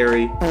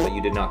Sematary, but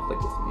you did not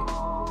click with me.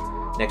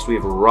 Next, we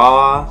have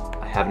Raw.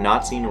 I have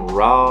not seen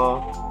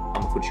Raw.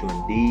 I'm going to put you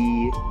in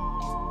D.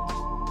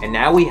 And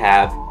now we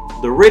have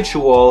The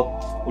Ritual,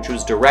 which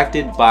was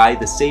directed by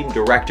the same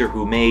director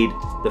who made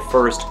the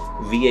first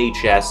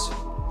VHS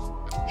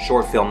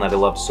short film that I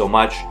loved so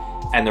much.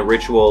 And The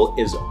Ritual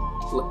is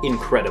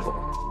incredible.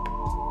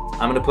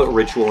 I'm going to put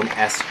Ritual in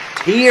S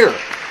tier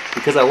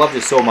because I loved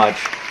it so much.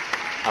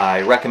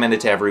 I recommend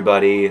it to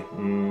everybody.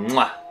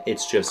 Mwah!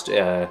 It's just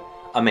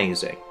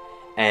amazing.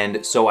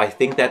 And so I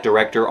think that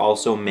director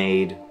also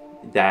made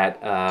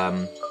that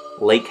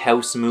Lake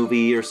House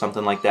movie or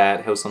something like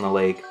that, House on the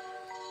Lake.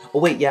 Oh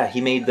wait, yeah, he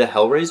made the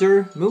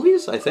Hellraiser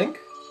movies, I think.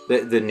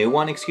 The new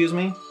one, excuse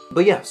me.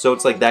 But yeah, so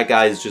it's like that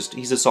guy's just,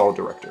 he's a solid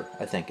director,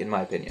 I think, in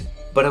my opinion.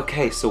 But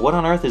okay, so what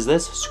on earth is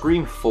this?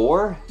 Scream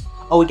 4?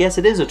 Oh, I guess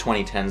it is a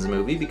 2010s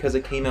movie because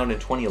it came out in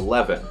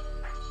 2011.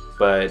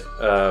 But,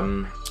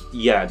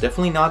 yeah,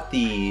 definitely not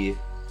the,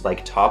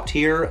 like, top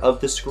tier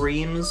of the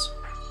Screams.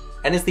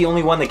 And it's the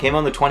only one that came out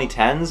in the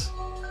 2010s?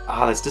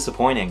 Ah, that's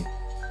disappointing.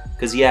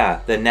 Because,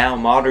 yeah, the now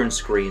modern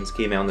Screams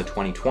came out in the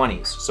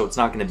 2020s, so it's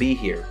not going to be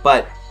here.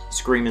 But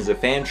Scream is a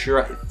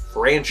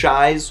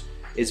franchise.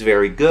 It's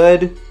very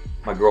good.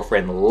 My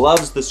girlfriend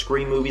loves the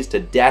Scream movies to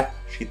death.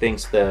 She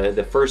thinks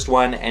the first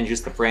one and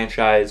just the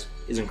franchise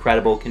is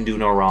incredible, can do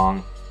no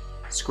wrong.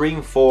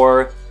 Scream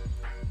 4,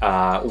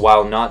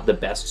 while not the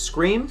best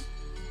Scream,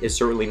 is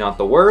certainly not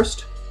the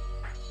worst.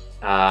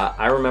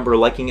 I remember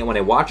liking it when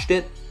I watched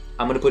it.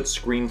 I'm going to put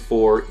Scream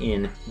 4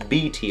 in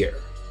B tier.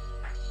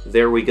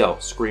 There we go.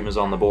 Scream is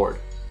on the board.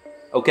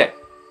 Okay,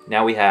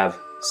 now we have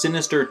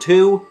Sinister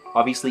 2.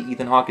 Obviously,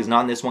 Ethan Hawke is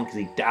not in this one because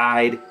he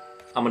died.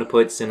 I'm going to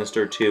put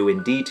Sinister 2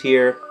 in D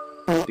tier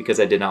because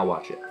I did not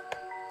watch it.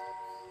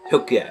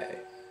 Okay.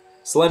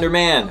 Slender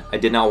Man. I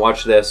did not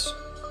watch this.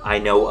 I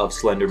know of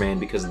Slender Man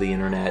because of the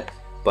internet,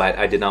 but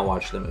I did not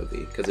watch the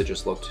movie because it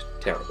just looked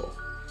terrible.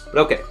 But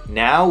okay,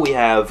 now we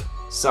have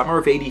Summer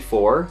of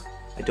 '84.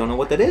 I don't know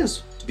what that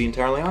is, to be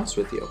entirely honest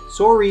with you.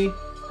 Sorry,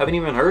 haven't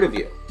even heard of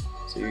you.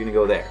 So you're gonna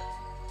go there.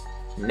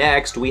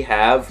 Next, we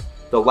have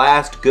the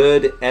last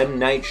good M.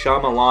 Night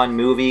Shyamalan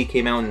movie.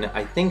 Came out in,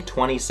 I think,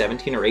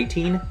 2017 or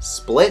 18.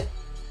 Split.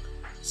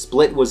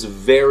 Split was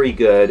very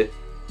good.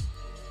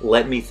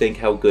 Let me think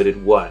how good it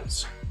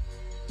was.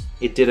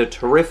 It did a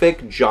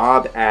terrific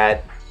job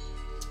at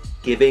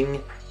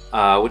giving,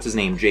 what's his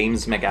name,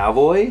 James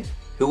McAvoy?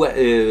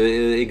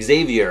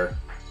 Xavier.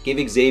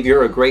 Gave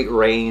Xavier a great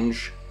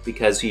range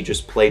because he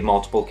just played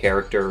multiple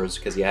characters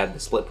because he had the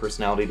split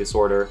personality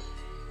disorder.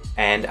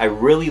 And I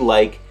really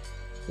like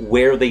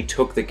where they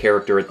took the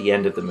character at the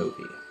end of the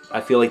movie.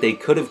 I feel like they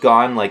could have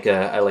gone like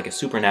a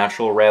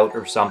supernatural route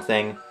or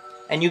something.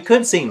 And you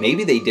could say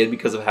maybe they did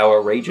because of how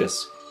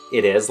outrageous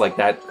it is, like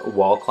that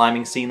wall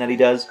climbing scene that he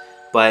does.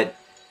 But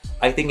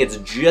I think it's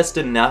just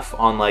enough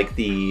on like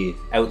the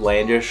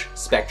outlandish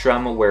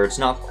spectrum where it's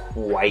not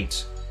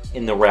quite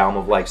in the realm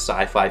of like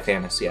sci-fi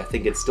fantasy. I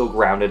think it's still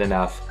grounded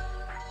enough.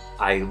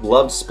 I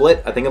love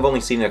Split. I think I've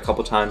only seen it a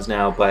couple times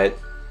now, but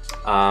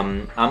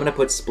I'm gonna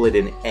put Split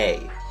in A.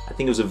 I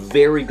think it was a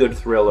very good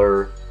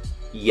thriller,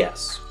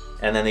 yes.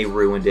 And then they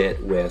ruined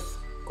it with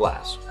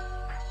Glass.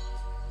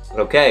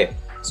 Okay,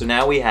 so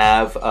now we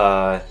have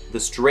The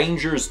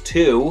Strangers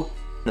 2.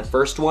 The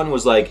first one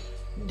was like,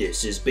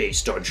 this is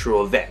based on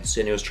true events,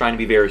 and it was trying to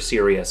be very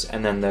serious.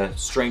 And then The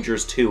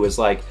Strangers 2 is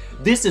like,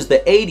 this is the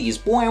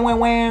 80s, wow, wow,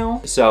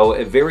 wow.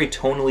 So very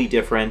tonally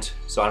different,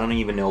 so I don't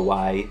even know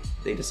why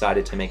they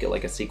decided to make it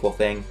like a sequel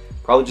thing.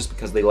 Probably just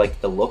because they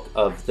liked the look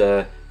of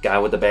the guy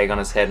with the bag on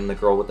his head and the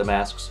girl with the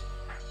masks.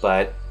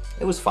 But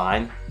it was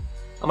fine.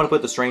 I'm gonna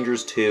put The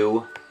Strangers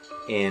 2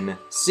 in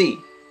C.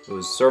 It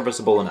was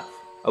serviceable enough.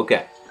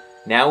 Okay,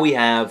 now we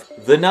have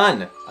The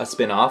Nun, a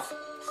spin-off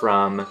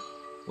from,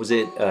 was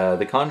it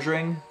The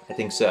Conjuring? I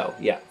think so,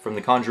 yeah, from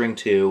The Conjuring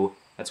 2.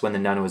 That's when The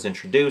Nun was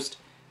introduced.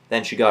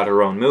 Then she got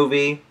her own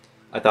movie.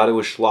 I thought it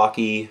was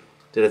schlocky.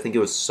 Did I think it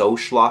was so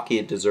schlocky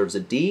it deserves a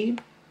D?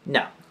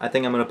 No, I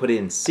think I'm gonna put it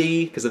in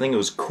C, because I think it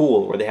was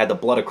cool, where they had the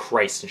blood of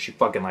Christ, and she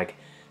fucking like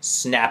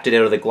snapped it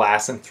out of the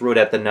glass and threw it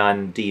at the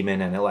nun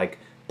demon, and it like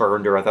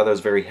burned her. I thought that was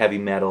very heavy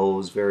metal, it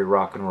was very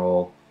rock and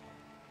roll.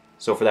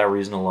 So for that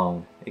reason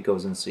alone, it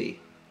goes in C.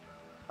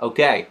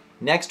 Okay,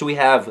 next we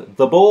have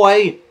The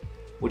Boy,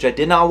 which I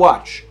did not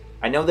watch.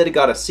 I know that it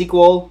got a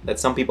sequel that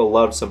some people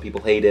loved, some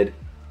people hated.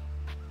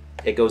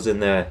 It goes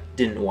in the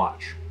didn't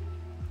watch.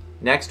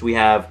 Next we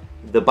have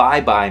The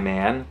Bye Bye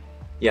Man.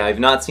 Yeah, I've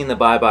not seen The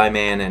Bye Bye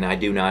Man, and I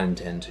do not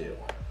intend to.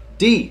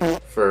 D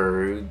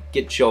for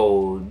get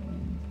your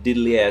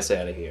diddly ass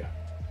out of here.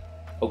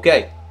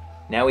 Okay,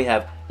 now we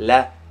have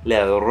La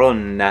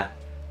Llorona.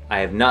 I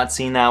have not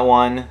seen that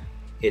one.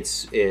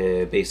 It's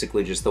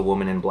basically just the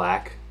woman in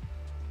black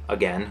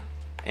again,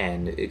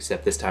 and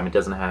except this time it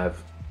doesn't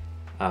have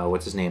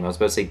what's his name? I was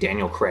about to say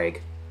Daniel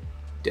Craig.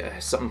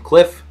 Something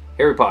Cliff,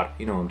 Harry Potter.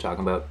 You know what I'm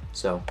talking about.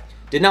 So,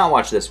 did not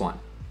watch this one.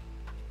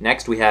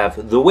 Next we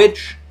have The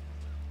Witch.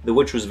 The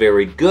Witch was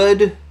very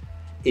good.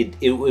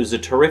 It was a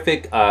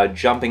terrific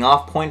jumping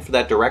off point for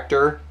that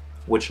director,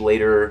 which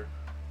later,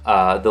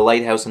 The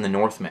Lighthouse and The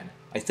Northman,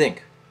 I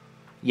think.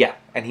 Yeah,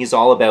 and he's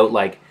all about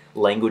like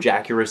language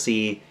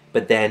accuracy,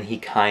 but then he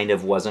kind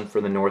of wasn't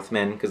for The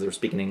Northmen because they're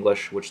speaking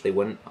English, which they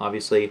wouldn't,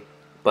 obviously.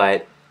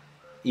 But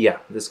yeah,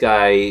 this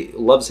guy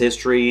loves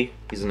history.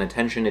 He's an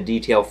attention to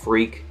detail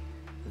freak.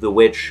 The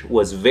Witch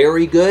was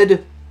very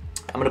good.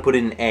 I'm going to put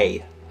it in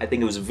A. I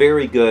think it was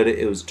very good.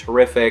 It was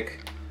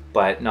terrific,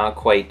 but not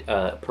quite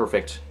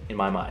perfect in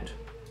my mind.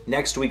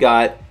 Next we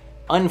got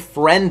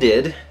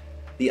Unfriended.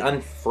 The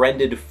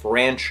Unfriended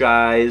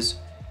franchise.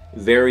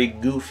 Very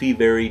goofy,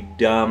 very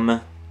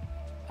dumb.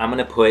 I'm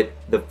gonna put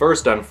the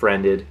first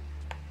Unfriended.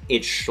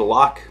 It's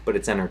schlock, but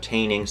it's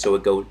entertaining, so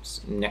it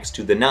goes next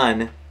to The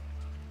Nun.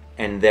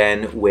 And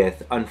then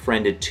with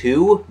Unfriended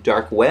 2,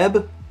 Dark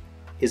Web,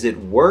 is it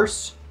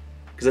worse?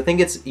 Because I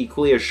think it's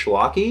equally as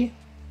schlocky,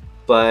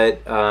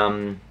 but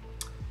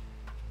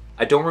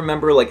I don't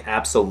remember like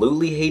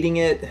absolutely hating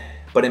it,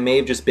 but it may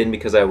have just been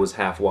because I was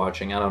half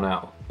watching, I don't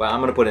know. But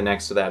I'm gonna put it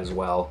next to that as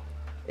well.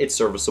 It's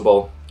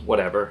serviceable,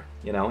 whatever,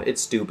 you know,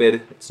 it's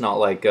stupid. It's not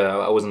like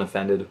I wasn't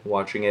offended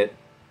watching it.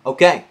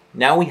 Okay,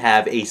 now we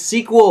have a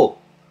sequel.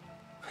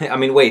 I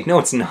mean, wait, no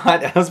it's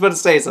not. I was about to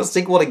say it's a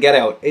sequel to Get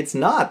Out. It's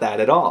not that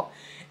at all.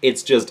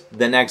 It's just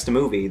the next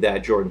movie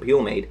that Jordan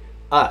Peele made,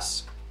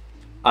 Us.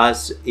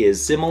 Us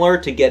is similar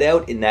to Get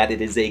Out in that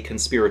it is a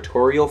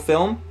conspiratorial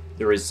film.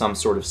 There is some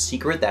sort of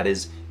secret that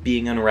is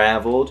being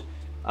unraveled,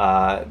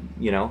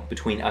 you know,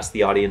 between us,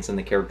 the audience, and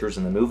the characters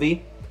in the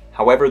movie.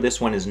 However, this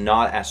one is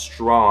not as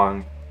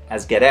strong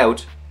as Get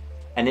Out,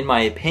 and in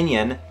my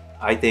opinion,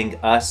 I think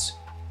Us,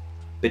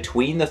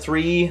 between the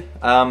three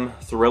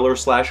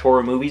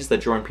thriller/horror movies that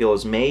Jordan Peele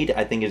has made,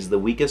 I think is the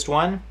weakest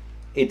one.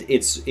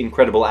 It's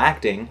incredible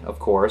acting, of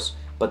course,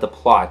 but the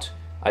plot,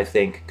 I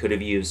think, could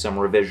have used some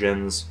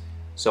revisions.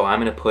 So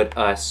I'm going to put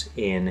Us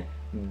in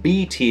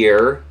B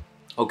tier.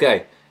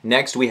 Okay,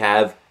 next we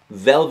have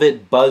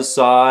Velvet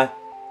Buzzsaw.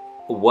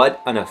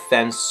 What an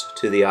offense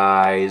to the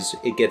eyes.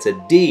 It gets a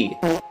D,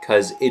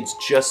 because it's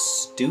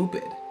just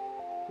stupid.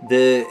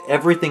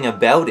 Everything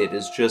about it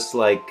is just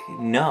like,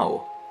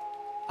 no.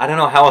 I don't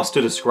know how else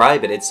to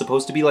describe it. It's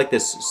supposed to be like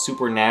this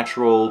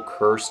supernatural,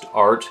 cursed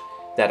art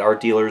that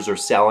art dealers are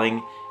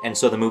selling, and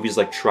so the movie's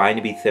like trying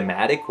to be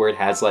thematic, where it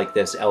has like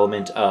this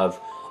element of,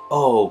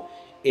 oh,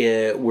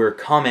 we're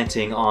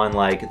commenting on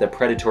like the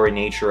predatory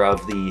nature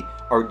of the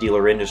art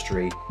dealer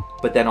industry,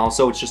 but then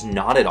also it's just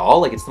not at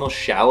all. Like, it's the most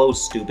shallow,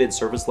 stupid,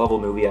 surface level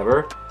movie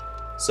ever.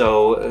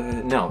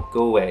 So no,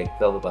 go away,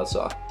 Velvet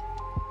Buzzsaw.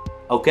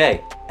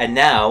 Okay, and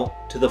now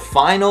to the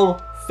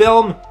final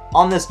film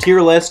on this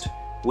tier list.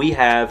 We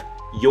have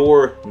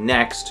You're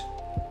Next,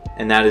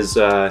 and that is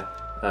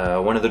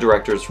one of the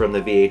directors from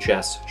the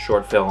VHS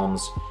short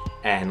films,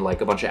 and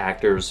like a bunch of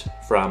actors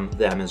from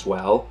them as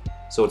well.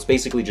 So it's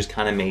basically just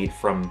kind of made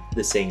from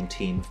the same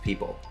team of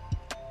people.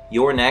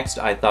 You're Next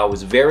I thought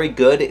was very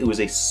good. It was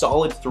a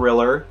solid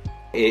thriller.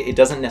 It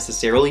doesn't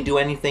necessarily do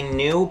anything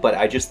new, but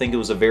I just think it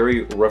was a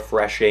very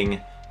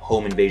refreshing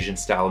home invasion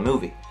style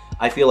movie.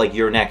 I feel like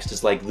You're Next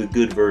is like the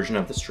good version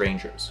of The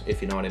Strangers,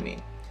 if you know what I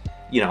mean.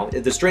 You know,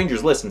 The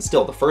Strangers, listen,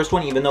 still, the first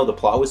one, even though the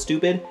plot was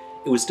stupid,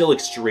 it was still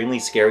extremely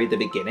scary at the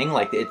beginning.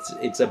 Like,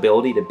 its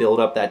ability to build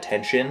up that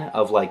tension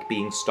of, like,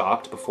 being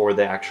stalked before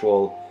the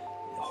actual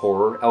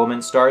horror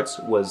element starts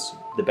was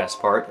the best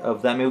part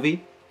of that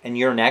movie. And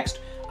You're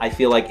Next, I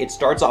feel like it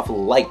starts off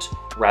light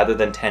rather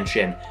than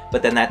tension,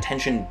 but then that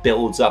tension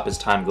builds up as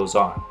time goes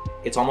on.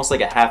 It's almost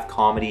like a half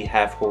comedy,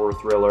 half horror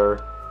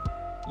thriller.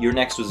 You're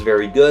Next was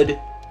very good.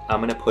 I'm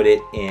gonna put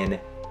it in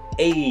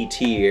A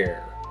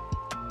tier.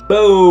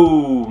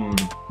 Boom!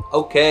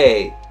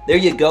 Okay, there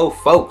you go,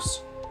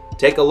 folks.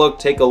 Take a look,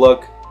 take a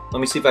look. Let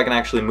me see if I can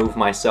actually move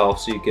myself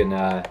so you can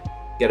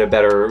get a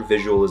better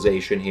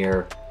visualization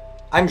here.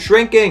 I'm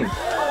shrinking!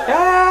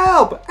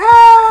 Help!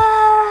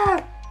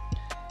 Ah!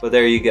 But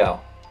there you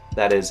go.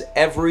 That is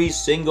every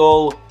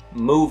single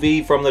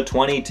movie from the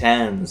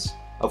 2010s.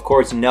 Of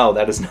course, no,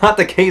 that is not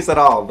the case at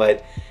all,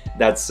 but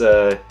that's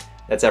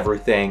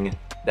everything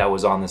that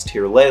was on this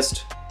tier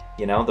list.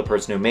 You know, the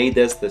person who made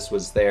this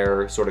was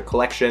their sort of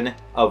collection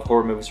of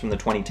horror movies from the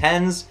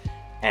 2010s,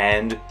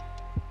 and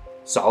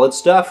solid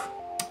stuff.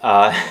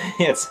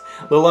 It's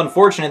a little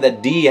unfortunate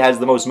that D has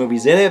the most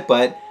movies in it,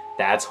 but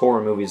that's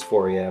horror movies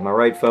for you. Am I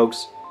right,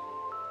 folks?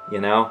 You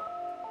know?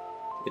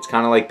 It's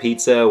kind of like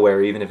pizza,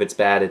 where even if it's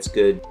bad, it's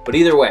good. But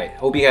either way,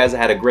 hope you guys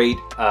had a great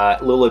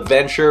little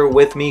adventure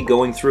with me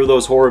going through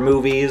those horror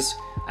movies.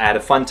 I had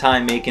a fun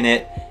time making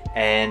it,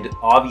 and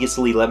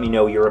obviously let me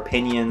know your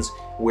opinions,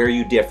 where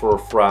you differ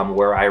from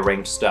where I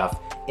ranked stuff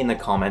in the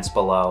comments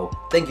below.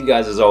 Thank you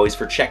guys as always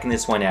for checking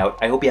this one out.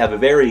 I hope you have a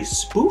very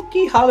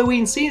spooky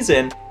Halloween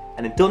season,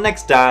 and until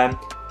next time,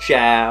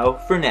 ciao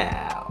for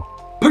now.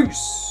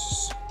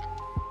 Peace!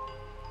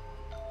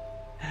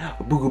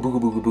 Booga booga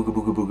booga booga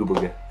booga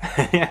booga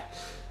booga.